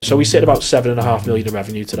So we sit about 7.5 million in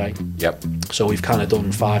revenue today. Yep. So we've kind of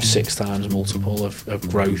done 5-6 times multiple of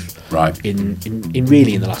growth Right. in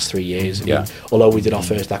really in the last 3 years. Yeah. Although we did our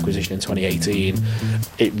first acquisition in 2018,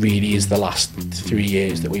 it really is the last 3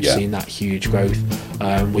 years that we've seen that huge growth.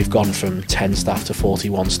 We've gone from 10 staff to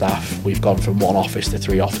 41 staff. We've gone from 1 office to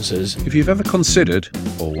 3 offices. If you've ever considered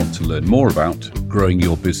or want to learn more about growing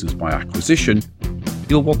your business by acquisition,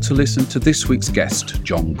 you'll want to listen to this week's guest,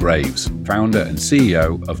 Jon Graves, founder and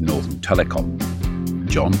CEO of Northern Telecom.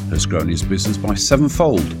 Jon has grown his business by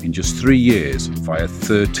 7-fold in just 3 years via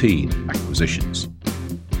 13 acquisitions.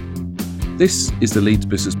 This is the Leeds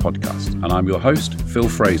Business Podcast, and I'm your host, Phil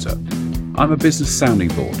Fraser. I'm a business sounding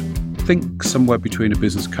board. Think somewhere between a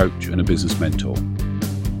business coach and a business mentor.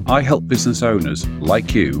 I help business owners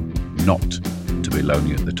like you not to be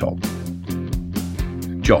lonely at the top.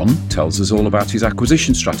 Jon tells us all about his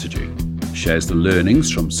acquisition strategy, shares the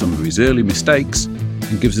learnings from some of his early mistakes,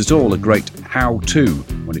 and gives us all a great how-to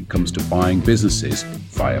when it comes to buying businesses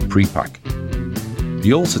via pre-pack.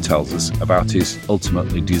 He also tells us about his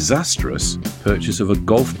ultimately disastrous purchase of a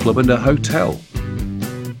golf club and a hotel.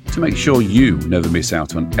 To make sure you never miss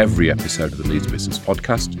out on every episode of the Leeds Business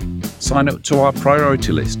Podcast, sign up to our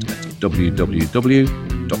priority list at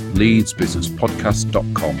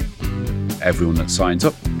www.leedsbusinesspodcast.com. Everyone that signs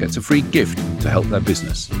up gets a free gift to help their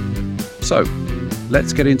business. So,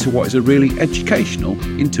 let's get into what is a really educational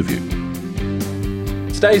interview.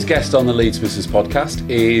 Today's guest on the Leeds Business Podcast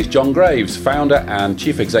is Jon Graves, founder and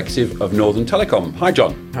chief executive of Northern Telecom. Hi,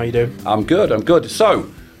 Jon. How you doing? I'm good. So,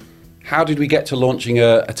 how did we get to launching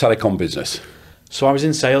a telecom business? So I was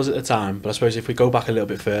in sales at the time, but I suppose if we go back a little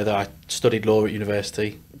bit further, I studied law at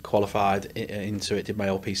university, qualified into it, did my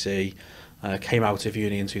LPC, came out of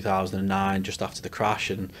uni in 2009 just after the crash,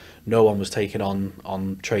 and no one was taking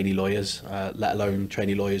on trainee lawyers, let alone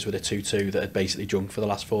trainee lawyers with a 2-2 that had basically drunk for the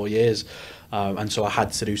last 4 years. And so I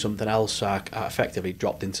had to do something else. So I effectively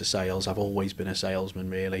dropped into sales. I've always been a salesman,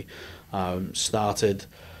 really. Started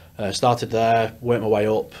there, worked my way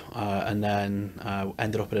up, and then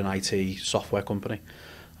ended up at an IT software company.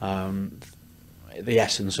 The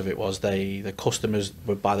essence of it was the customers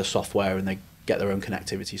would buy the software and they get their own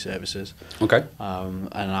connectivity services. Okay.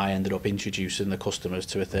 And I ended up introducing the customers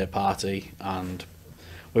to a third party, and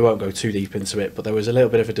we won't go too deep into it, but there was a little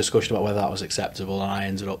bit of a discussion about whether that was acceptable, and I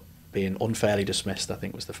ended up being unfairly dismissed, I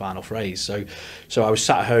think was the final phrase. So I was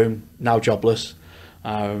sat at home, now jobless,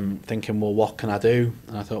 thinking, well, what can I do?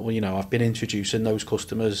 And I thought, well, I've been introducing those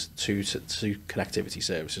customers to connectivity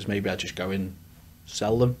services. Maybe I just go and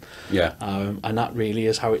sell them. Yeah. And that really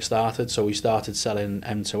is how it started. So we started selling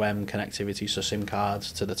M2M connectivity, so SIM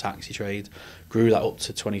cards to the taxi trade, grew that up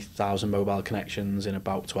to 20,000 mobile connections in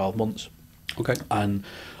about 12 months. Okay. And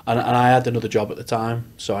I had another job at the time,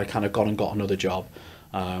 so I kind of gone and got another job.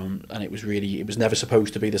 And it was never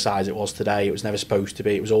supposed to be the size it was today. It was never supposed to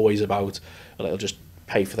be. It was always about, well, it'll just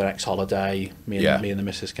pay for the next holiday. Me and the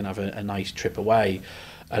missus can have a nice trip away.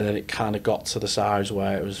 And then it kind of got to the size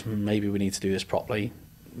where it was, maybe we need to do this properly.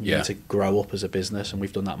 We need to grow up as a business, and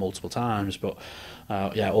we've done that multiple times. But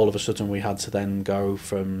all of a sudden we had to then go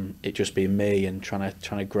from it just being me and trying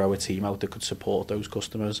to grow a team out that could support those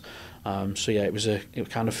customers. It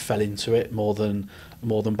kind of fell into it more than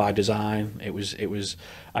by design. It was.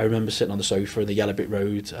 I remember sitting on the sofa in the Yellow Brick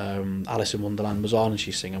Road. Alice in Wonderland was on, and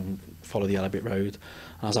she's singing "Follow the Yellow Brick Road."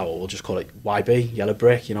 And I was like, well, we'll just call it YB, Yellow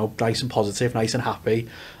Brick, nice and positive, nice and happy.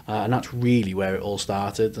 And that's really where it all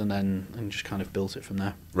started, and just kind of built it from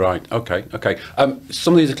there. Right, okay.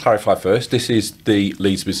 Something to clarify first. This is the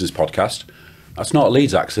Leeds Business Podcast. That's not a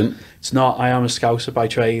Leeds accent. It's not. I am a Scouser by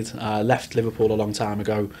trade. Left Liverpool a long time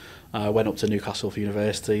ago. Went up to Newcastle for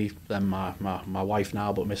university. Then my wife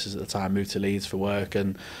now, but missus at the time, moved to Leeds for work.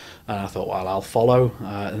 And I thought, well, I'll follow.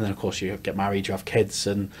 And then, of course, you get married, you have kids,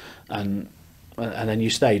 and then you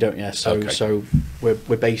stay, don't you? So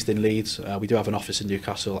we're based in Leeds. We do have an office in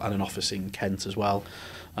Newcastle and an office in Kent as well.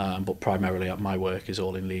 But primarily my work is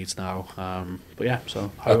all in Leeds now.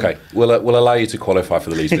 So home. Okay, we'll allow you to qualify for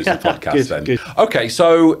the Leeds Business Podcast then. Good. Okay,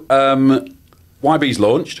 so YB's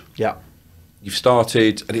launched. Yeah. You've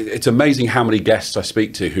started, and it's amazing how many guests I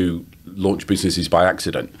speak to who launch businesses by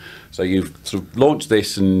accident. So you've sort of launched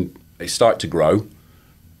this and it started to grow.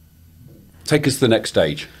 Take us to the next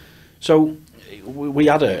stage. So we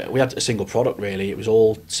had a single product really. It was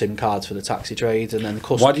all SIM cards for the taxi trade, and then the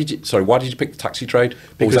customer. Why did you pick the taxi trade?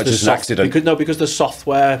 Or was that just an accident? Because the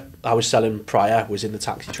software I was selling prior was in the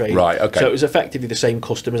taxi trade. Right. Okay. So it was effectively the same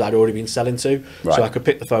customers I'd already been selling to. Right. So I could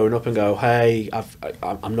pick the phone up and go, hey,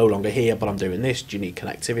 I'm no longer here, but I'm doing this. Do you need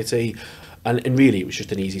connectivity? And really, it was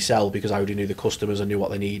just an easy sell because I already knew the customers and knew what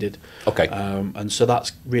they needed. Okay. And so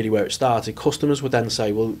that's really where it started. Customers would then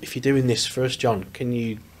say, well, if you're doing this for us, John, can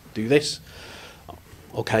you do this?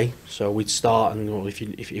 Okay, so we'd start, and well, if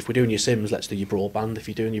we're doing your SIMs, let's do your broadband. If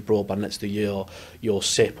you're doing your broadband, let's do your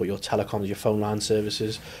SIP or your telecoms, your phone line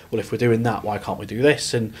services. Well, if we're doing that, why can't we do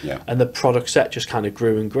this? And the product set just kind of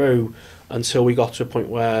grew and grew until we got to a point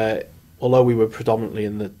where, although we were predominantly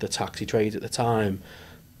in the taxi trade at the time,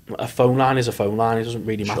 a phone line is a phone line. It doesn't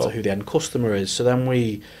really matter who the end customer is. So then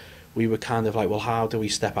we were kind of like, well, how do we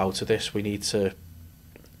step out of this? We need to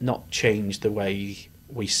not change the way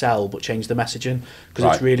we sell, but change the messaging,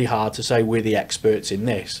 because it's really hard to say we're the experts in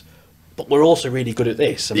this, but we're also really good at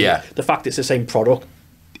this. I mean, the fact it's the same product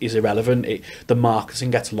is irrelevant. The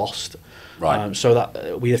marketing gets lost. So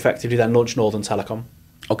that we effectively then launched Northern Telecom.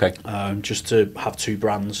 Okay. Just to have two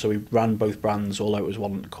brands. So we ran both brands, although it was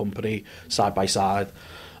one company, side by side.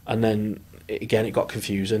 And then again, it got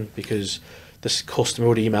confusing because this customer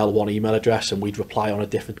would email one email address and we'd reply on a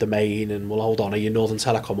different domain, and well, hold on, are you Northern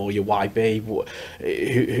Telecom or you YB?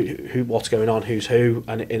 Who what's going on? Who's who?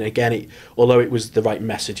 And again, although it was the right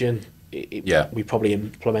messaging, we probably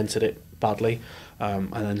implemented it badly.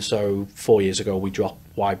 And then so 4 years ago, we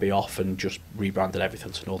dropped YB off and just rebranded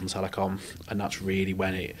everything to Northern Telecom, and that's really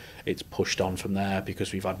when it's pushed on from there,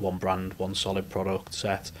 because we've had one brand, one solid product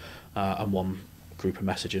set, and one group of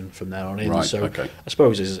messaging from there on in. I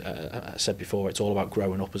suppose, as I said before, it's all about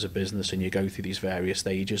growing up as a business, and you go through these various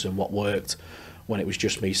stages, and what worked when it was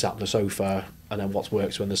just me sat on the sofa, and then what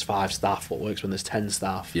works when there's 5 staff, what works when there's 10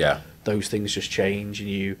 staff. Those things just change, and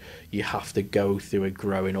you have to go through a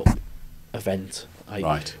growing up event.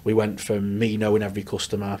 We went from me knowing every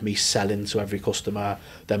customer, me selling to every customer,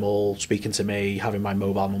 them all speaking to me, having my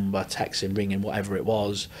mobile number, texting, ringing, whatever it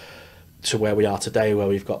was, to where we are today, where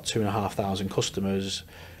we've got 2,500 customers.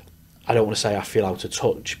 I don't want to say I feel out of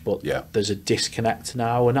touch, but there's a disconnect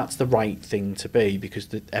now, and that's the right thing to be, because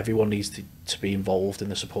everyone needs to be involved in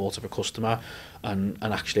the support of a customer, and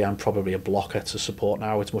actually I'm probably a blocker to support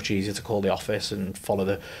now. It's much easier to call the office and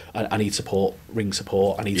follow I need support, ring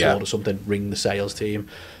support, I need to order something, ring the sales team,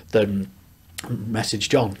 than message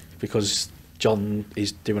John, because John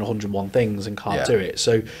is doing 101 things and can't do it.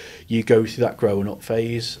 So you go through that growing up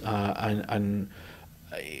phase, and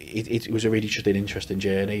it was a really just an interesting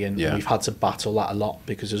journey, and we've had to battle that a lot,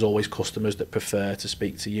 because there's always customers that prefer to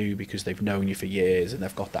speak to you because they've known you for years and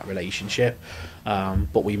they've got that relationship.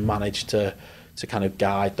 But we managed to kind of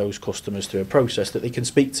guide those customers through a process that they can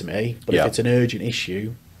speak to me, but if it's an urgent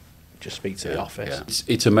issue, just speak to the office.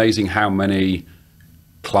 It's amazing how many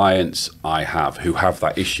clients I have who have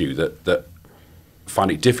that issue, that find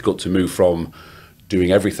it difficult to move from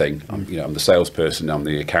doing everything. I'm the salesperson, I'm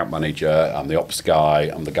the account manager, I'm the ops guy,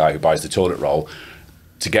 I'm the guy who buys the toilet roll,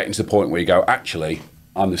 to getting to the point where you go, actually,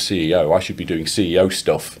 I'm the CEO, I should be doing CEO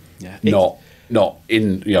stuff, not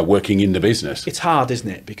in working in the business. It's hard, isn't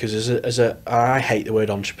it? Because I hate the word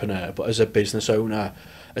entrepreneur, but as a business owner,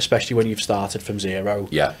 especially when you've started from zero,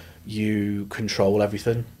 you control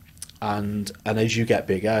everything. And as you get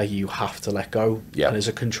bigger, you have to let go. And as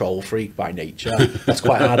a control freak by nature, that's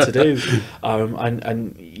quite hard to do.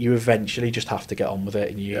 And you eventually just have to get on with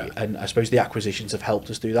it. And I suppose the acquisitions have helped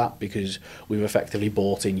us do that, because we've effectively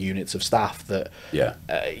bought in units of staff that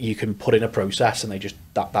you can put in a process, and they just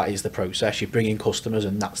that is the process. You bring in customers,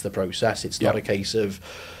 and that's the process. It's not a case of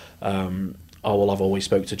oh well, I've always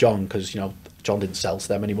spoke to John, because John didn't sell to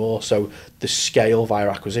them anymore. So the scale via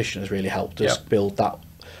acquisition has really helped us build that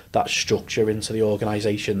structure into the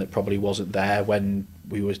organisation that probably wasn't there when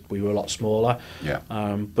we were a lot smaller.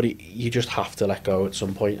 But you just have to let go at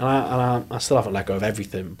some point. And I still haven't let go of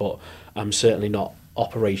everything, but I'm certainly not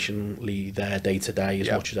operationally there day to day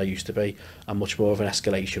as much as I used to be. I'm much more of an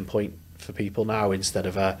escalation point for people now, instead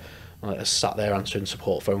of sat there answering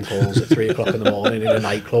support phone calls at 3 o'clock in the morning in a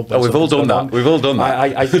nightclub. We've all done that. We've all done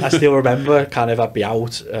that. I still remember I'd be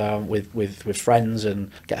out with friends and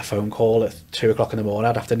get a phone call at 2 o'clock in the morning.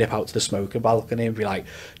 I'd have to nip out to the smoking balcony and be like,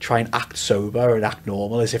 try and act sober and act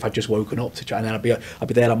normal as if I'd just woken up to try. And then I'd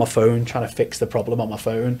be there on my phone trying to fix the problem on my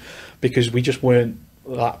phone, because we just weren't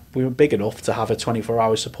we were big enough to have a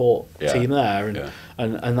 24-hour support team there,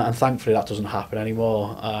 and thankfully that doesn't happen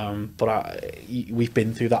anymore. But we've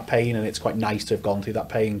been through that pain, and it's quite nice to have gone through that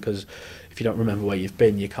pain, because if you don't remember where you've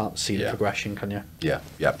been, you can't see the progression, can you?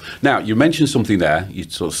 Now, you mentioned something there, you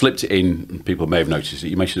sort of slipped it in, and people may have noticed it,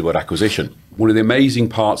 you mentioned the word acquisition. One of the amazing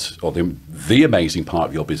parts, or the amazing part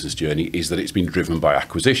of your business journey, is that it's been driven by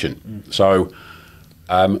acquisition. So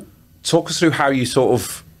talk us through how you sort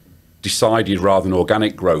of decided, rather than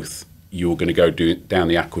organic growth, you were going to go down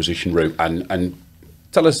the acquisition route, and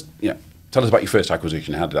tell us Tell us about your first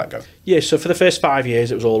acquisition. How did that go? Yeah, so for the first 5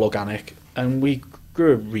 years, it was all organic, and we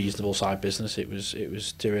grew a reasonable sized business. It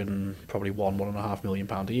was doing probably £1.5 million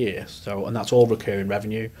a year. So, and that's all recurring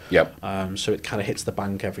revenue. Yep. So it kind of hits the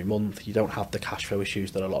bank every month. You don't have the cash flow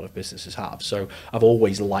issues that a lot of businesses have. So I've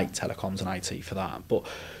always liked telecoms and IT for that. But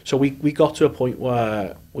so we got to a point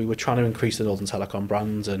where we were trying to increase the Northern Telecom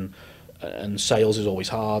brand, and sales is always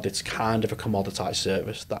hard. It's kind of a commoditized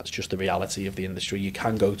service. That's just the reality of the industry. You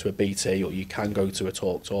can go to a BT or you can go to a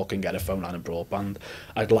TalkTalk and get a phone line and broadband.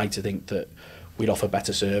 I'd like to think that we'd offer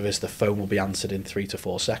better service. The phone will be answered in 3 to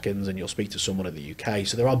 4 seconds and you'll speak to someone in the UK.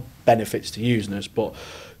 So there are benefits to using us, but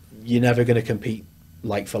you're never going to compete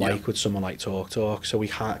like for like with someone like TalkTalk. So we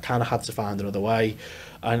kind of had to find another way.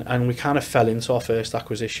 And we kind of fell into our first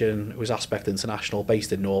acquisition. It was Aspect International,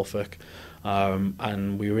 based in Norfolk.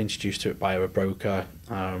 And we were introduced to it by a broker,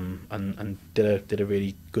 and did a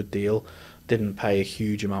really good deal. Didn't pay a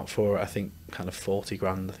huge amount for it. I think kind of 40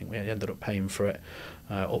 grand. I think we ended up paying for it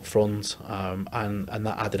up front, and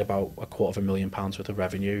that added about £250,000 worth of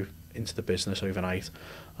revenue into the business overnight.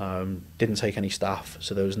 Didn't take any staff,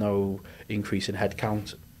 so there was no increase in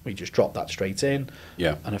headcount. We just dropped that straight in,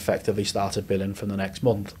 and effectively started billing from the next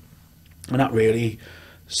month. And that really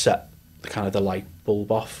set the light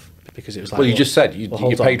bulb off, because it was like, well, you just said you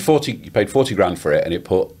paid 40 grand for it, and it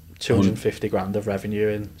put 250 grand of revenue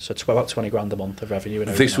in, so it's about 20 grand a month of revenue.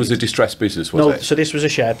 This was a distressed business, was it? No, so this was a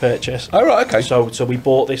share purchase. Oh, right, okay. So we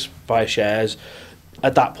bought this via shares.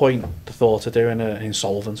 At that point, the thought of doing an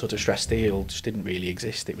insolvent or distressed deal just didn't really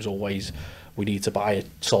exist. It was always, we need to buy a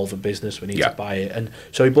solvent business, we need to buy it. And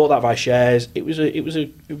so we bought that via shares. It was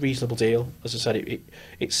a reasonable deal. As I said,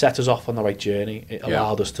 it set us off on the right journey. It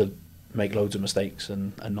allowed us to make loads of mistakes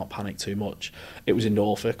and not panic too much. It was in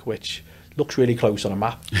Norfolk, which looks really close on a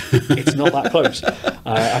map. It's not that close.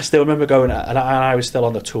 I still remember going, and I was still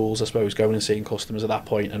on the tools, I suppose, going and seeing customers at that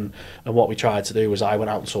point. And what we tried to do was, I went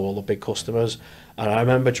out and saw all the big customers. And I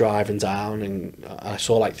remember driving down, and I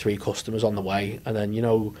saw like 3 customers on the way. And then,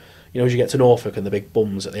 as you get to Norfolk and the big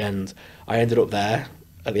bums at the end, I ended up there.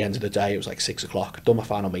 At the end of the day, it was like 6 o'clock. I'd done my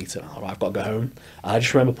final meeting. All right, I've got to go home. And I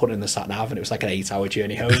just remember putting in the sat nav, and it was like an 8-hour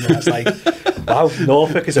journey home. And I was like, wow,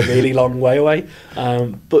 Norfolk is a really long way away.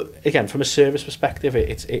 But again, from a service perspective,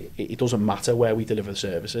 it doesn't matter where we deliver the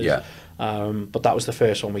services. But that was the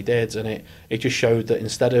first one we did, and it just showed that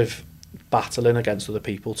instead of battling against other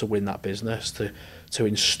people to win that business, to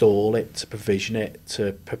install it, to provision it,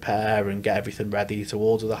 to prepare and get everything ready, to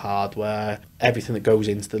order the hardware, everything that goes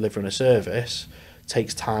into delivering a service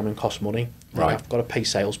takes time and costs money. Right. I've got to pay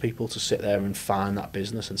salespeople to sit there and find that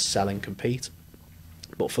business and sell and compete.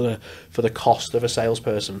 But for the cost of a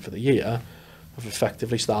salesperson for the year, I've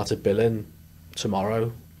effectively started billing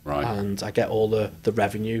tomorrow. Right. And I get all the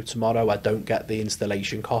revenue tomorrow. I don't get the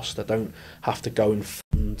installation cost. I don't have to go and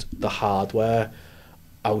fund the hardware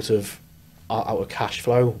out of cash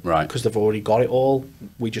flow. Right. Because they've already got it all.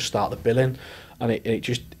 We just start the billing, and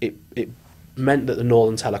it meant that the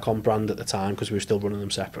Northern Telecom brand at the time, because we were still running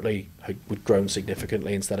them separately, had grown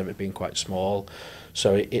significantly instead of it being quite small.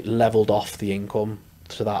 So it leveled off the income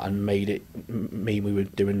to that and made it mean we were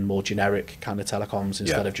doing more generic kind of telecoms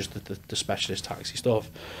instead of just the specialist taxi stuff.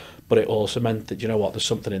 But it also meant that, there's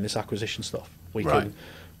something in this acquisition stuff. We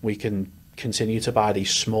can continue to buy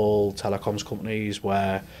these small telecoms companies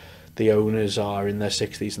where the owners are in their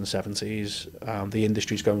 60s and 70s. The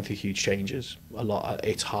industry's going through huge changes.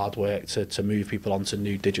 It's hard work to move people onto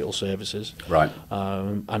new digital services. Right.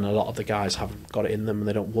 And a lot of the guys haven't got it in them, and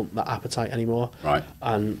they don't want that appetite anymore. Right.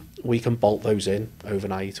 And we can bolt those in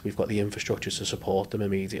overnight. We've got the infrastructure to support them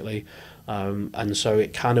immediately. And so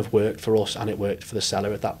it kind of worked for us, and it worked for the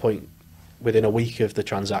seller at that point. Within a week of the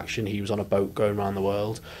transaction, he was on a boat going around the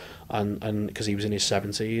world. And because he was in his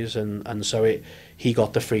 70s, and so he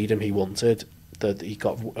got the freedom he wanted, that he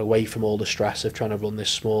got away from all the stress of trying to run this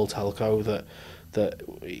small telco that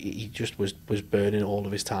he just was burning all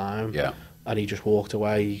of his time. And he just walked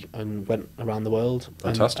away and went around the world.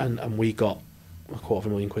 Fantastic. And we got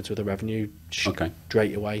 £250,000 worth of revenue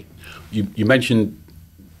straight away. You mentioned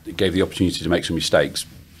it gave the opportunity to make some mistakes.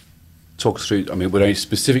 Talk us through, were there any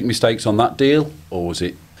specific mistakes on that deal, or was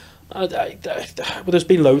it? Well, there's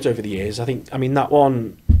been loads over the years. That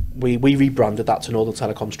one, we rebranded that to Northern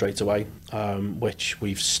Telecom straight away, which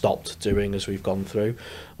we've stopped doing as we've gone through.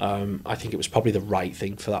 I think it was probably the right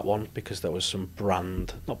thing for that one, because there was some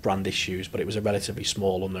not brand issues, but it was a relatively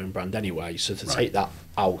small unknown brand anyway. So to take that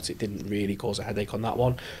out, it didn't really cause a headache on that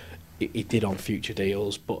one. It did on future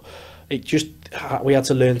deals, but it just we had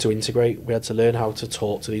to learn to integrate. We had to learn how to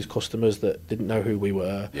talk to these customers that didn't know who we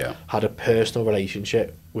were, had a personal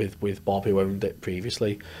relationship with Bob, who owned it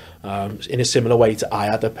previously. In a similar way to I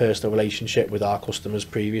had a personal relationship with our customers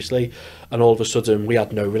previously, and all of a sudden we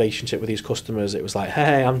had no relationship with these customers. It was like,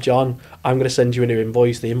 hey, I'm John, I'm going to send you a new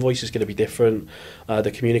invoice. The invoice is going to be different,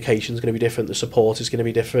 the communication is going to be different, the support is going to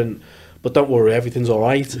be different, but don't worry, everything's all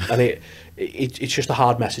right. And it's just a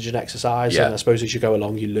hard messaging exercise, and I suppose as you go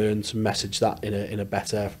along you learn to message that in a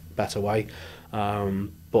better way,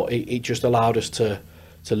 but it just allowed us to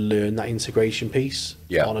learn that integration piece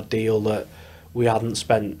on a deal that we hadn't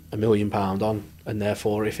spent £1 million on, and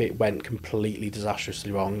therefore if it went completely disastrously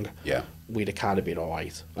wrong, we'd have kind of been all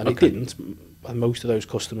right. And it didn't, and most of those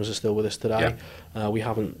customers are still with us today. We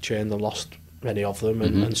haven't churned and lost many of them,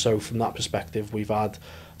 and so from that perspective we've had,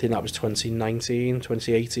 I think that was 2019,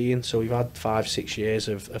 2018, so we've had 5-6 years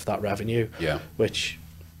of that revenue, which,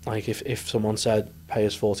 like, if someone said pay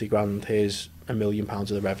us 40 grand, here's £1 million of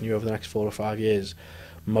the revenue over the next 4 or 5 years,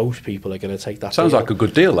 most people are going to take that. Sounds like a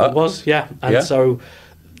good deal, that. It was, and so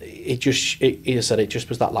it just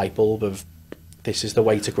was that light bulb of, this is the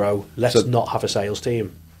way to grow. Let's not have a sales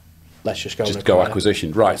team. Let's just go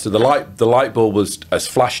acquisition. Right. So the light bulb has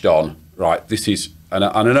flashed on. Right. This is, and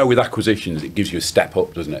I know with acquisitions it gives you a step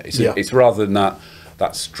up, doesn't it? It's rather than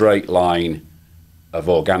that straight line of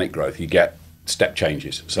organic growth, you get step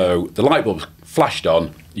changes. So the light bulb flashed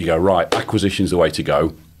on. You go, right, acquisition's the way to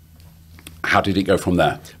go. How did it go from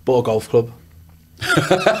there? Bought a golf club.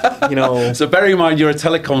 So bearing in mind you're a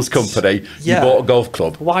telecoms company, you bought a golf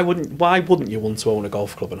club. Why wouldn't you want to own a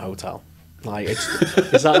golf club and hotel? Like,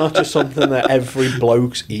 is that not just something that every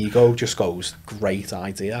bloke's ego just goes, great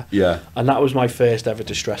idea? Yeah. And that was my first ever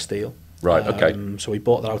distressed deal. Right. Okay. So we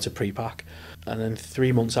bought that out of pre-pack, and then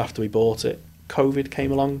 3 months after we bought it, COVID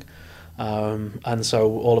came along. And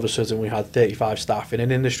so all of a sudden we had 35 staff in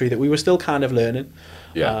an industry that we were still kind of learning.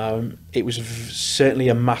 It was certainly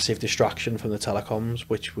a massive distraction from the telecoms,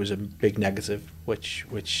 which was a big negative,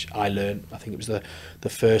 which I learned. I think it was the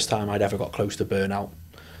first time I'd ever got close to burnout.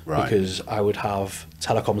 Right. Because I would have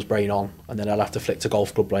telecoms brain on, and then I'd have to flick to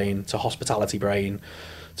golf club brain, to hospitality brain,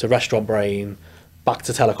 to restaurant brain, back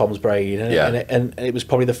to telecoms brain, and it was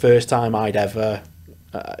probably the first time I'd ever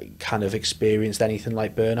kind of experienced anything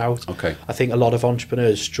like burnout. Okay. I think a lot of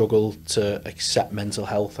entrepreneurs struggle to accept mental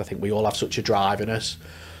health. I think we all have such a drive in us,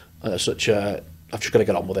 I've just got to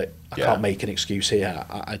get on with it. I can't make an excuse here.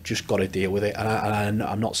 I just got to deal with it. And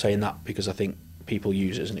I'm not saying that because I think people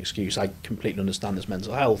use it as an excuse. I completely understand there's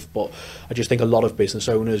mental health, but I just think a lot of business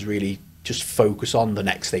owners really just focus on the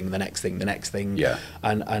next thing. Yeah.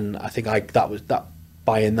 And I think that was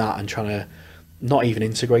buying that and trying to not even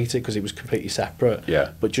integrate it because it was completely separate.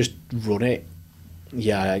 Yeah. But just run it.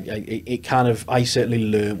 Yeah. It kind of, I certainly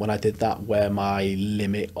learned when I did that where my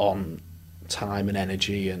limit on time and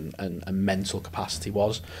energy and mental capacity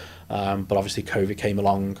was. But obviously COVID came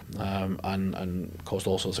along and caused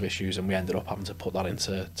all sorts of issues, and we ended up having to put that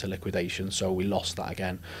into liquidation, so we lost that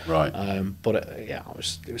again. Right. But it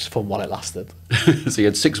was fun while it lasted. So you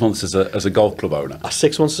had 6 months as a golf club owner?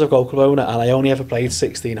 6 months as a golf club owner, and I only ever played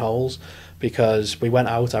 16 holes because we went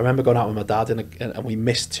out. I remember going out with my dad and we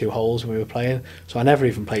missed 2 holes when we were playing, so I never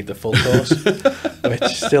even played the full course, which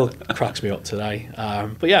still cracks me up today.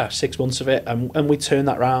 But yeah, 6 months of it, and we turned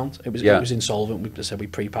that round. It was insolvent. We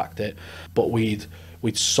pre-packed it, but we'd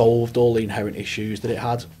solved all the inherent issues that it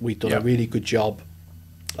had. We'd done a really good job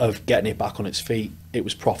of getting it back on its feet. It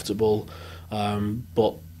was profitable,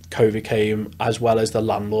 but COVID came, as well as the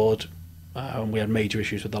landlord. We had major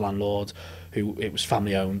issues with the landlord, who it was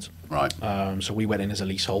family owned. Right. So we went in as a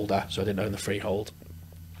leaseholder, so I didn't own the freehold.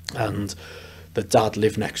 And the dad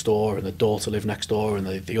lived next door, and the daughter lived next door, and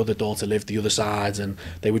the other daughter lived the other side, and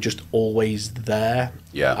they were just always there.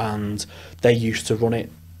 Yeah. And they used to run it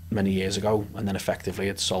many years ago, and then effectively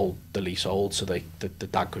had sold the leasehold so the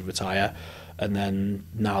dad could retire. And then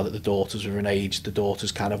now that the daughters were in age, the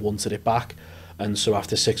daughters kind of wanted it back. And so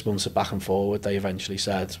after 6 months of back and forward, they eventually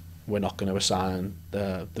said, we're not going to assign,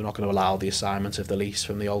 they're not going to allow the assignment of the lease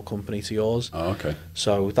from the old company to yours. Oh, okay.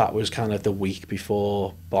 So that was kind of the week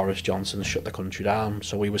before Boris Johnson shut the country down.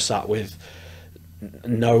 So we were sat with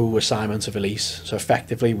no assignment of a lease. So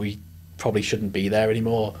effectively, we probably shouldn't be there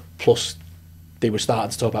anymore. Plus, they were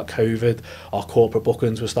starting to talk about COVID. Our corporate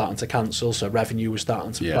bookings were starting to cancel, so revenue was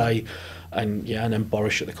starting to play. And then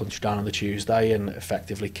Boris shut the country down on the Tuesday and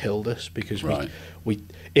effectively killed us because we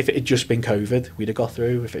if it had just been COVID, we'd have got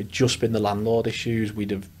through. If it had just been the landlord issues,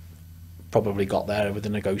 we'd have probably got there with a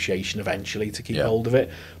negotiation eventually to keep hold of it.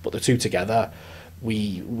 But the two together,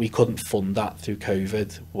 we couldn't fund that through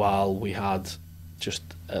COVID while we had just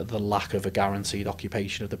the lack of a guaranteed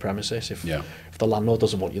occupation of the premises. If the landlord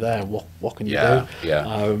doesn't want you there, what can you do?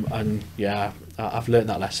 And I've learned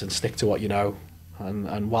that lesson: stick to what you know.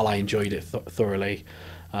 And while I enjoyed it thoroughly,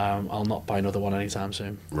 I'll not buy another one anytime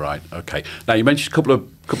soon. Right. Okay. Now you mentioned a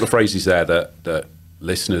couple of phrases there that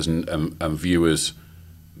listeners and viewers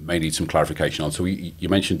may need some clarification on. So you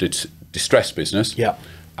mentioned distressed business. Yeah.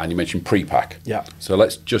 And you mentioned pre-pack. Yeah. So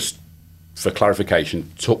let's just, for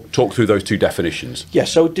clarification, talk through those two definitions. Yeah.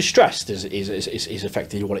 So distressed is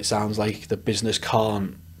effectively what it sounds like. The business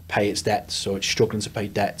can't pay its debts, so it's struggling to pay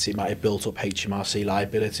debts. It might have built up HMRC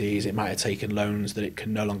liabilities. It might have taken loans that it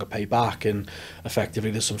can no longer pay back, and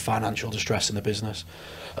effectively there's some financial distress in the business.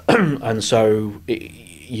 And so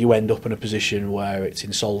you end up in a position where it's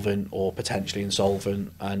insolvent or potentially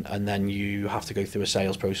insolvent, and then you have to go through a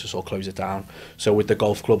sales process or close it down. So with the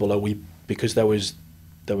golf club, although because there was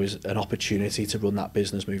an opportunity to run that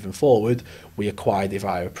business moving forward, we acquired it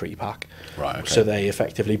via a pre-pack. Right. Okay. So they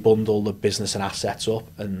effectively bundle the business and assets up,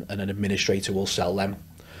 and an administrator will sell them.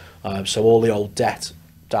 So all the old debt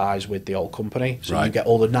dies with the old company. So you get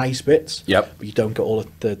all the nice bits, but you don't get all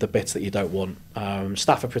of the bits that you don't want.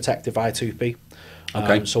 Staff are protected via 2P.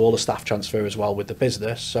 So all the staff transfer as well with the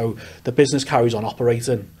business. So the business carries on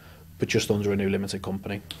operating, but just under a new limited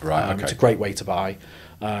company. Right. It's a great way to buy.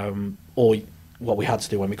 Or what we had to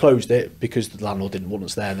do when we closed it, because the landlord didn't want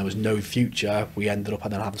us there and there was no future, we ended up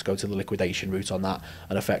and then having to go to the liquidation route on that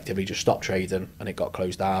and effectively just stopped trading, and it got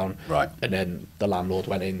closed down. Right. And then the landlord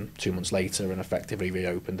went in 2 months later and effectively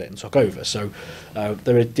reopened it and took over. So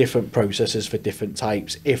there are different processes for different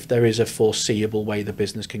types. If there is a foreseeable way the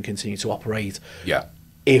business can continue to operate,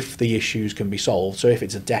 if the issues can be solved. So if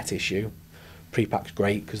it's a debt issue, pre-pack's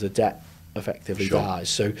great because the debt effectively dies.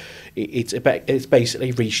 So it's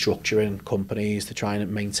basically restructuring companies to try and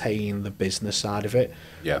maintain the business side of it,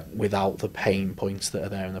 without the pain points that are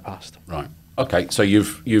there in the past. Right. Okay. So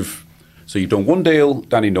you've done one deal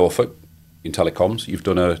down in Norfolk in telecoms. You've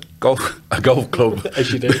done a golf club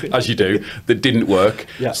as you do that didn't work.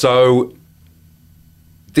 Yeah. So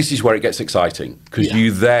this is where it gets exciting, because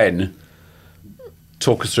you then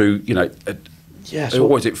talk us through, so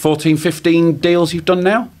what is it, 14, 15 deals you've done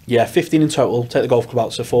now? Yeah, 15 in total. Take the golf club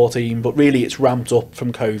out to 14, but really it's ramped up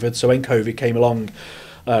from COVID. So when COVID came along,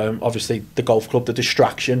 obviously the golf club, the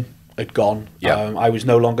distraction had gone. I was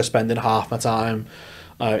no longer spending half my time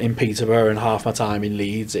in Peterborough and half my time in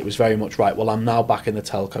Leeds. It was very much, right, well, I'm now back in the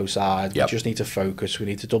telco side. We just need to focus. We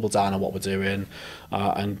need to double down on what we're doing,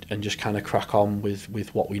 and just kind of crack on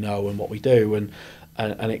with what we know and what we do.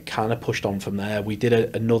 And it kind of pushed on from there. We did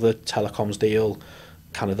another telecoms deal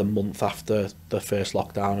kind of the month after the first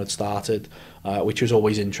lockdown had started, which was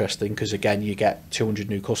always interesting because, again, you get 200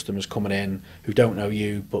 new customers coming in who don't know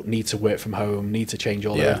you but need to work from home, need to change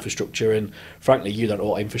all their infrastructure, and frankly, you don't know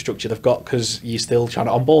what infrastructure they've got because you're still trying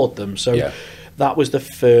to onboard them. So that was the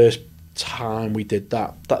first time we did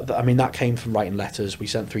that. That came from writing letters. We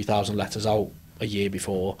sent 3,000 letters out a year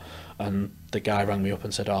before, and the guy rang me up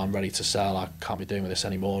and said, I'm ready to sell, I can't be doing with this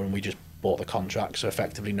anymore, and we just bought the contract, so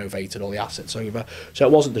effectively novated all the assets over. So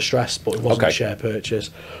it wasn't distressed, but it wasn't a share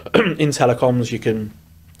purchase. In telecoms, you can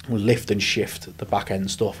lift and shift the back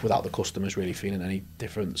end stuff without the customers really feeling any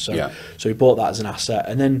different. So we bought that as an asset,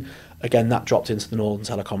 and then again that dropped into the Northern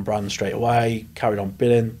Telecom brand straight away, carried on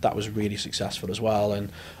bidding. That was really successful as well,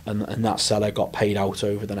 and that seller got paid out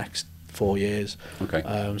over the next 4 years.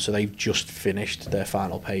 So they've just finished their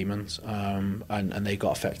final payment, and they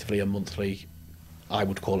got effectively a monthly, I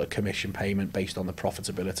would call it, commission payment based on the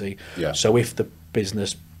profitability. So if the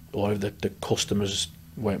business or if the customers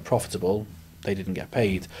weren't profitable, they didn't get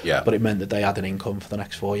paid. But it meant that they had an income for the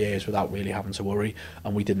next 4 years without really having to worry,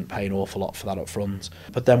 and we didn't pay an awful lot for that up front.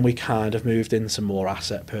 But then we kind of moved into more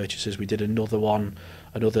asset purchases. We did another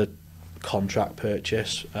contract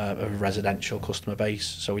purchase of a residential customer base.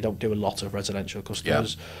 So we don't do a lot of residential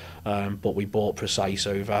customers, but we bought Precise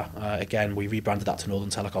over. Again, we rebranded that to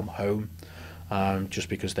Northern Telecom Home, just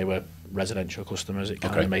because they were residential customers. It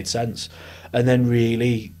kind of made sense. And then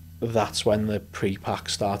really that's when the pre-pack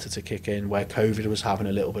started to kick in, where COVID was having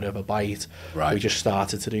a little bit of a bite. We just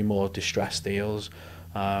started to do more distressed deals.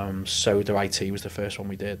 Soda IT was the first one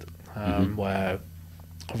we did, where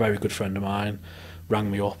a very good friend of mine rang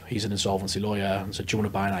me up. He's an insolvency lawyer, and said, do you want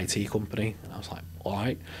to buy an IT company? And I was like, all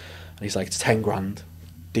right. And he's like, it's 10 grand,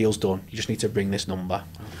 deal's done, you just need to ring this number.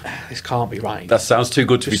 This can't be right. That sounds too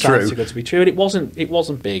good to be true. Sounds too good to be true. And it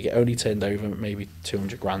wasn't big. It only turned over maybe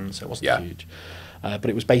 200 grand, so it wasn't huge. But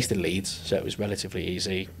it was based in Leeds, so it was relatively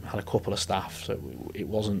easy. Had a couple of staff, so it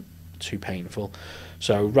wasn't too painful.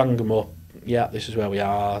 So rang them up, yeah, this is where we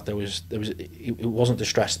are. It wasn't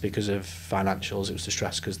distressed because of financials. It was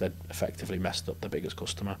distressed because they'd effectively messed up the biggest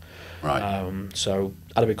customer. Right. So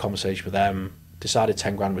I had a big conversation with them. Decided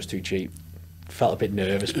 10 grand was too cheap. Felt a bit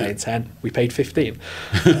nervous paying 10. We paid 15,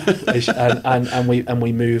 and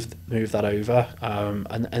we moved that over.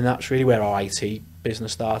 And that's really where our IT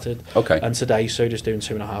business started. Okay. And today, Soda's doing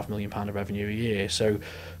 £2.5 million of revenue a year. So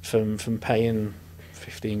from paying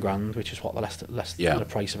 15 grand, which is what less than the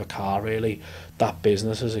price of a car, really, that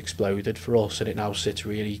business has exploded for us, and it now sits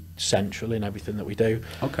really central in everything that we do.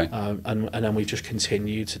 Okay. And then we've just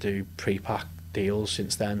continued to do pre-pack deals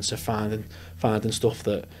since then, so finding stuff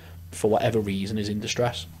that for whatever reason is in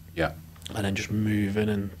distress, Yeah. and then just moving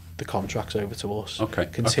and the contracts over to us, Okay,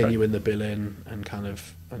 continuing the billing and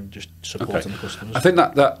just supporting the customers. I think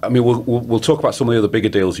that I mean we'll talk about some of the other bigger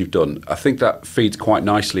deals you've done. I think that feeds quite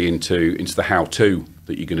nicely into the how-to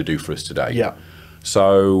that you're going to do for us today. Yeah.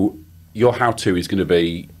 So your how-to is going to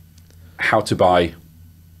be how to buy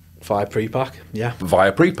Via pre-pack, yeah.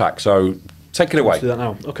 via pre-pack. So take it away. Let's do that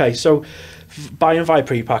now. Okay, so buying via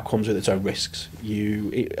pre-pack comes with its own risks.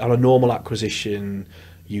 On a normal acquisition,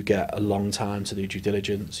 you get a long time to do due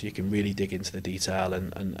diligence. You can really dig into the detail,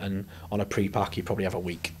 and on a pre-pack, you probably have a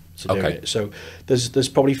week to do it. So there's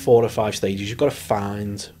probably 4 or 5 stages. You've got to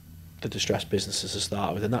find the distressed businesses to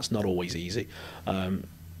start with, and that's not always easy.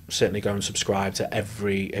 Certainly go and subscribe to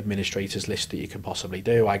every administrator's list that you can possibly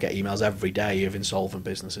do. I get emails every day of insolvent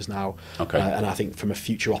businesses now. Okay. And I think from a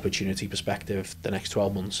future opportunity perspective, the next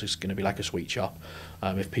 12 months is going to be like a sweet shop.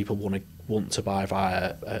 If people want to buy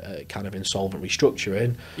via a kind of insolvent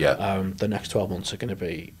restructuring, the next 12 months are going to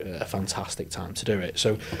be a fantastic time to do it.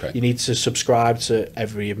 So you need to subscribe to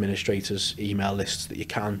every administrator's email lists that you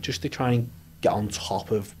can, just to try and get on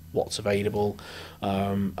top of what's available,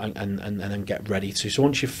 and then get ready to. So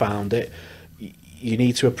once you've found it, you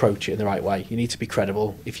need to approach it in the right way. You need to be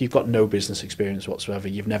credible. If you've got no business experience whatsoever,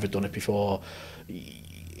 you've never done it before,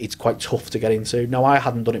 it's quite tough to get into. Now, I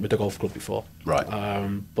hadn't done it with the golf club before, Right.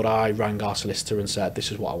 But I rang our solicitor and said,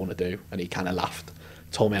 this is what I want to do, and he kind of laughed,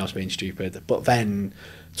 told me I was being stupid, but then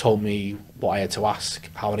told me what I had to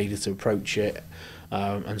ask, how I needed to approach it.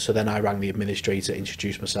 And so then I rang the administrator,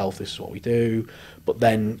 introduced myself, this is what we do, but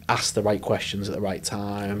then asked the right questions at the right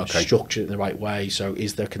time, structured it in the right way. So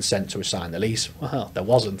is there consent to assign the lease? Well, there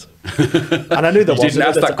wasn't. And I knew there wasn't. Didn't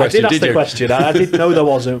ask that question, I did ask the question. I didn't know there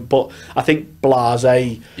wasn't, but I think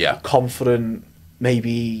blasé, confident,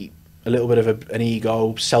 maybe a little bit of an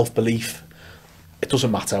ego, self-belief. It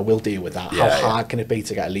doesn't matter, we'll deal with that. How hard can it be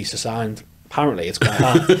to get a lease assigned? Apparently it's quite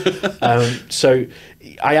hard. So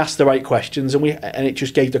I asked the right questions, and it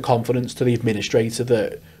just gave the confidence to the administrator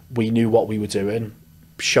that we knew what we were doing.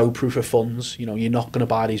 Show proof of funds. You know, you're not going to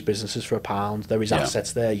buy these businesses for £1. There is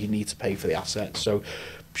assets there. You need to pay for the assets. So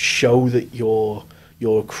show that you're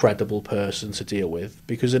a credible person to deal with,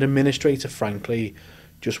 because an administrator, frankly,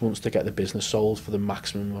 just wants to get the business sold for the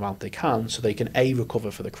maximum amount they can, so they can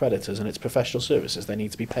recover for the creditors, and it's professional services. They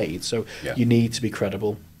need to be paid. So you need to be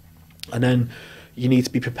credible. And then you need to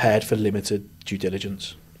be prepared for limited due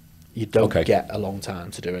diligence. You don't get a long time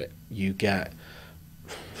to do it. You get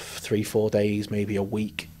 3-4 days, maybe a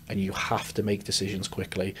week, and you have to make decisions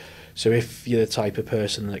quickly. So if you're the type of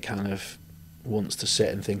person that kind of wants to sit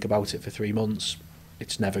and think about it for 3 months,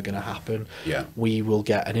 it's never going to happen. We will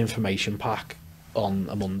get an information pack on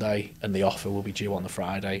a Monday, and the offer will be due on the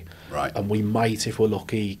Friday. Right. And we might, if we're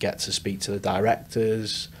lucky, get to speak to the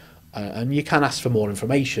directors, and you can ask for more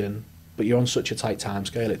information, but you're on such a tight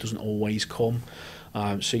timescale, it doesn't always come.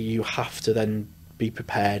 So you have to then be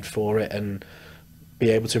prepared for it and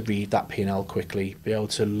be able to read that P&L quickly, be able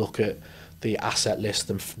to look at the asset list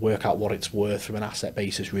and work out what it's worth from an asset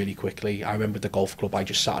basis really quickly. I remember the golf club, I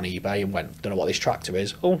just sat on eBay and went, don't know what this tractor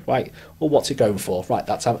is. Oh, right. Well, what's it going for? Right,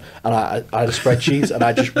 that's how. And I had a spreadsheet, and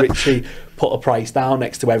I just literally put a price down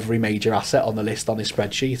next to every major asset on the list on this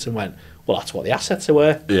spreadsheet and went, well, that's what the assets are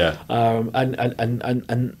worth.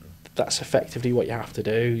 And that's effectively what you have to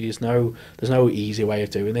do. There's no easy way of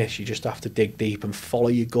doing this. You just have to dig deep and follow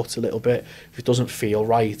your gut a little bit. If it doesn't feel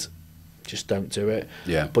right, just don't do it.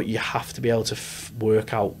 But you have to be able to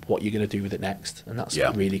work out what you're going to do with it next, and that's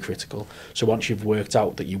really critical. So once you've worked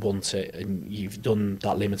out that you want it and you've done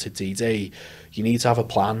that limited DD, you need to have a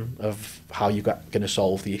plan of how you're going to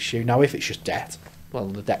solve the issue. Now, if it's just debt, well,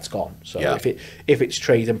 the debt's gone. So if it's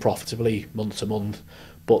trading profitably month to month,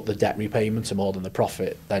 but the debt repayments are more than the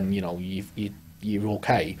profit, then you're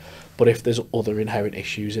okay. But if there's other inherent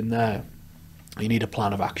issues in there, you need a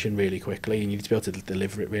plan of action really quickly, and you need to be able to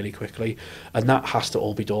deliver it really quickly, and that has to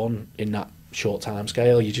all be done in that short time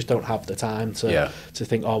scale. You just don't have the time to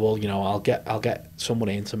think, oh well, you know, I'll get someone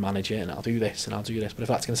in to manage it, and I'll do this and I'll do this. But if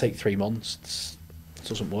that's going to take 3 months, it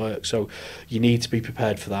doesn't work. So you need to be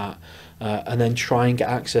prepared for that, and then try and get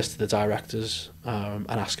access to the directors, and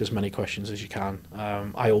ask as many questions as you can.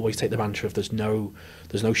 I always take the mantra of there's no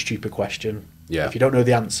stupid question. If you don't know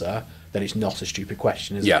the answer, then it's not a stupid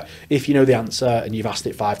question, is it? If you know the answer and you've asked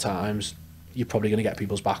it 5 times, you're probably going to get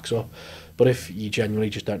people's backs up. But if you genuinely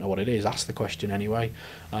just don't know what it is, ask the question anyway.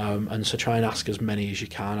 And so try and ask as many as you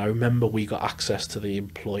can. I remember we got access to the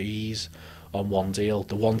employees on one deal,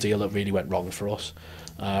 the one deal that really went wrong for us.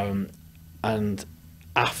 And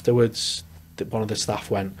afterwards, one of the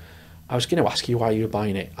staff went, I was going to ask you why you were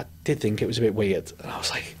buying it. I did think it was a bit weird. And I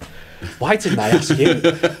was like, why didn't I ask you?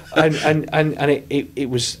 and it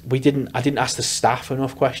was, I didn't ask the staff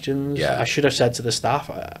enough questions. I should have said to the staff,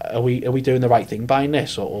 are we doing the right thing buying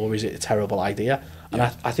this, or is it a terrible idea? And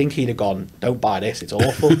I think he'd have gone, don't buy this, it's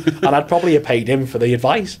awful. And I'd probably have paid him for the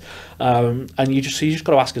advice. And you just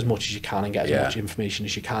got to ask as much as you can and get as much information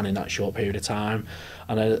as you can in that short period of time,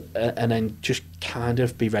 and then just kind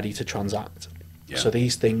of be ready to transact. So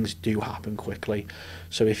these things do happen quickly.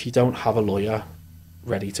 So if you don't have a lawyer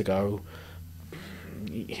ready to go,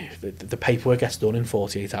 the paperwork gets done in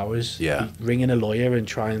 48 hours. Ringing a lawyer and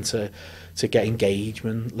trying to get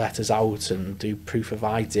engagement letters out and do proof of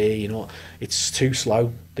ID, you know, it's too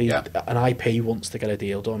slow. An IP wants to get a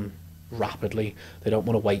deal done rapidly. They don't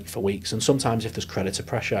want to wait for weeks. And sometimes if there's creditor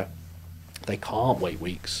pressure, they can't wait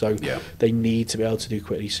weeks. So they need to be able to do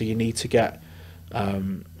quickly. So you need to get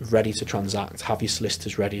ready to transact, have your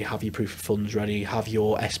solicitors ready, have your proof of funds ready, have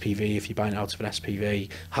your SPV, if you're buying out of an SPV,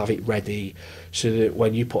 have it ready, so that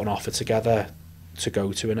when you put an offer together to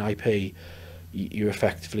go to an IP, you're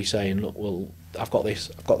effectively saying, look, well, I've got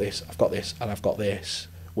this, I've got this, I've got this, and I've got this.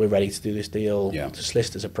 We're ready to do this deal. The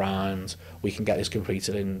solicitors are primed. We can get this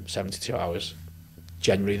completed in 72 hours.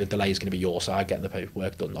 Generally, the delay is going to be your side, getting the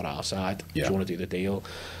paperwork done, not our side, if you want to do the deal.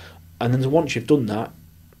 And then once you've done that,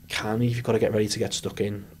 you've got to get ready to get stuck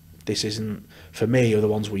in. This isn't, for me, or the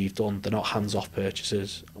ones we've done, they're not hands-off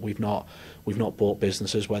purchases. We've not bought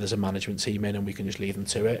businesses where there's a management team in and we can just leave them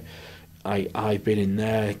to it. I've been in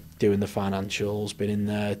there doing the financials, been in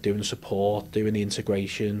there doing the support, doing the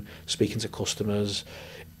integration, speaking to customers.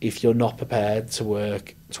 If you're not prepared to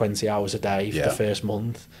work 20 hours a day for the first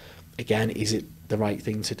month, again, is it the right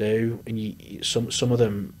thing to do? And some of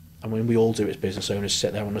them, I mean, we all do it as business owners,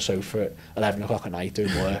 sit there on the sofa at 11 o'clock at night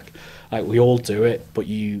doing work. Like, we all do it, but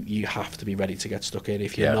you have to be ready to get stuck in.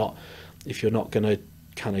 If you're not going to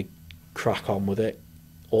kind of crack on with it,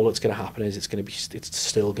 all that's going to happen is it's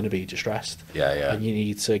still going to be distressed. And you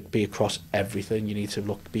need to be across everything. You need to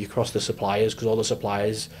be across the suppliers, because all the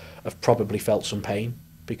suppliers have probably felt some pain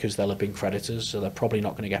because they'll have been creditors, so they're probably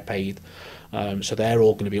not going to get paid. So they're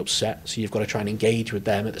all going to be upset. So you've got to try and engage with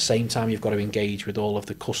them. At the same time, you've got to engage with all of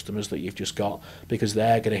the customers that you've just got, because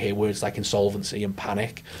they're going to hear words like insolvency and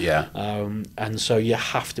panic. And so you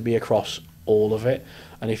have to be across all of it.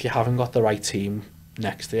 And if you haven't got the right team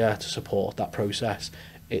next to you to support that process,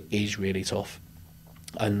 it is really tough.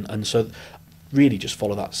 And so really just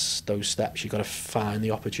follow those steps. You've got to find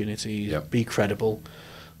the opportunities, be credible,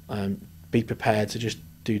 be prepared to just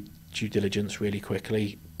do due diligence really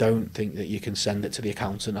quickly. Don't think that you can send it to the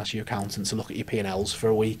accountant, ask your accountant to look at your P&Ls for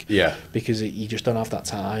a week, because you just don't have that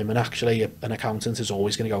time. And actually, an accountant is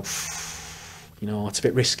always going to go, you know, it's a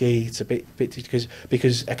bit risky. It's a bit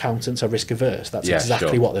because accountants are risk averse. That's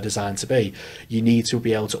exactly what they're designed to be. You need to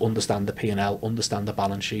be able to understand the P&L, understand the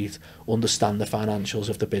balance sheet, understand the financials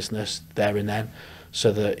of the business there and then,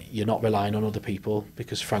 so that you're not relying on other people,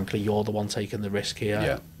 because frankly, you're the one taking the risk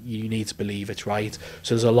here. You need to believe it's right.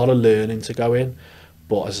 So there's a lot of learning to go in.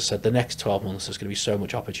 But as I said, the next 12 months, there's going to be so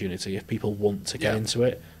much opportunity. If people want to get into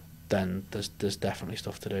it, then there's definitely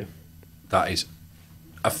stuff to do. That is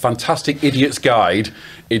a fantastic idiot's guide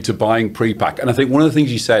into buying pre-pack. And I think one of the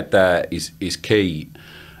things you said there is key,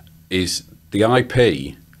 is the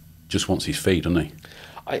IP just wants his fee, doesn't he?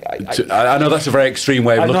 I know that's a very extreme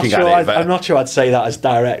way of looking at it. But I'm not sure I'd say that as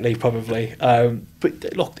directly, probably.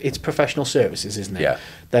 But look, it's professional services, isn't it?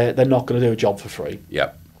 They're not going to do a job for free.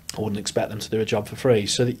 I wouldn't expect them to do a job for free.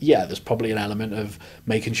 So there's probably an element of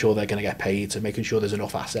making sure they're going to get paid, to making sure there's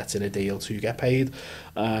enough assets in a deal to get paid.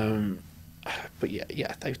 But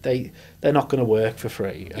they're not going to work for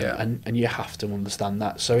free, and you have to understand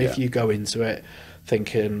that. So if you go into it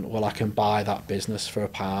thinking, well, I can buy that business for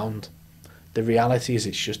 £1, the reality is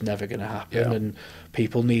it's just never going to happen. And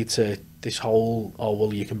people need to, this whole, oh,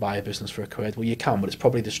 well, you can buy a business for £1. Well, you can, but it's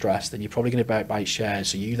probably distressed, and you're probably going to buy shares,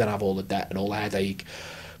 so you then have all the debt and all the headache.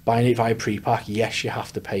 Buying it via pre-pack, yes, you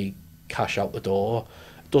have to pay cash out the door.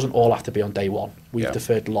 It doesn't all have to be on day one. We've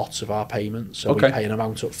deferred lots of our payments, so we pay an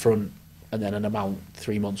amount up front and then an amount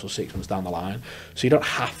 3 months or 6 months down the line. So you don't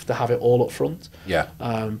have to have it all up front. Yeah.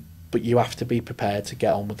 But you have to be prepared to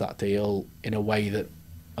get on with that deal in a way that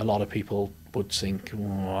a lot of people would think,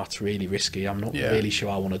 oh, that's really risky. I'm not really sure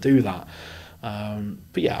I want to do that.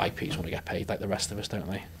 But yeah, IPs want to get paid like the rest of us, don't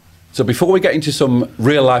they? So before we get into some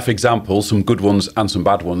real life examples, some good ones and some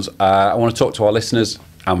bad ones, I want to talk to our listeners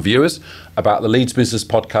and viewers about the Leeds Business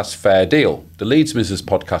Podcast Fair Deal. The Leeds Business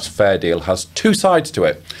Podcast Fair Deal has two sides to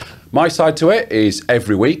it. My side to it is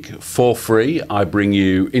every week, for free, I bring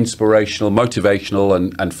you inspirational, motivational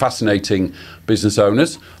and fascinating business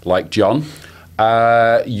owners like Jon.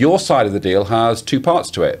 Your side of the deal has two parts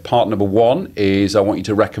to it. Part number one is I want you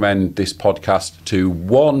to recommend this podcast to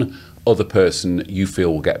one other person you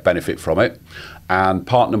feel will get benefit from it. And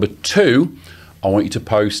part number two, I want you to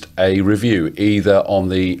post a review either on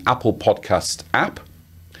the Apple Podcast app,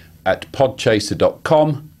 at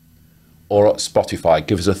podchaser.com, or at Spotify.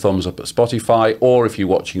 Give us a thumbs up at Spotify, or if you're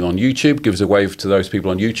watching on YouTube, give us a wave to those people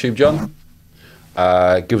on YouTube, Jon.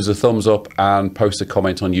 Give us a thumbs up and post a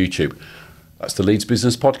comment on YouTube. That's the Leeds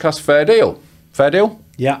Business Podcast Fair Deal. Fair deal?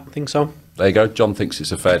 Yeah, I think so. There you go. Jon thinks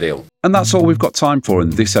it's a fair deal. And that's all we've got time for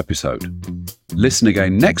in this episode. Listen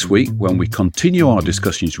again next week when we continue our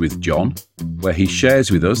discussions with Jon, where he shares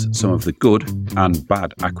with us some of the good and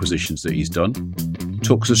bad acquisitions that he's done,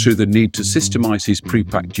 talks us through the need to systemize his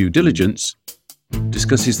pre-pack due diligence,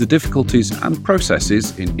 discusses the difficulties and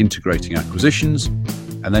processes in integrating acquisitions,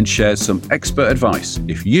 and then shares some expert advice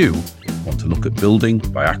if you want to look at building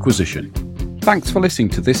by acquisition. Thanks for listening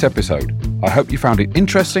to this episode. I hope you found it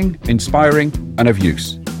interesting, inspiring, and of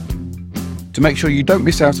use. To make sure you don't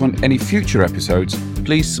miss out on any future episodes,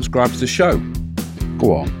 please subscribe to the show.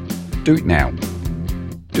 Go on, do it now.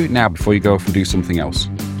 Do it now before you go off and do something else.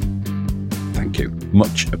 Thank you.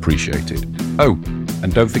 Much appreciated. Oh,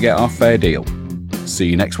 and don't forget our fair deal. See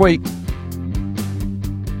you next week.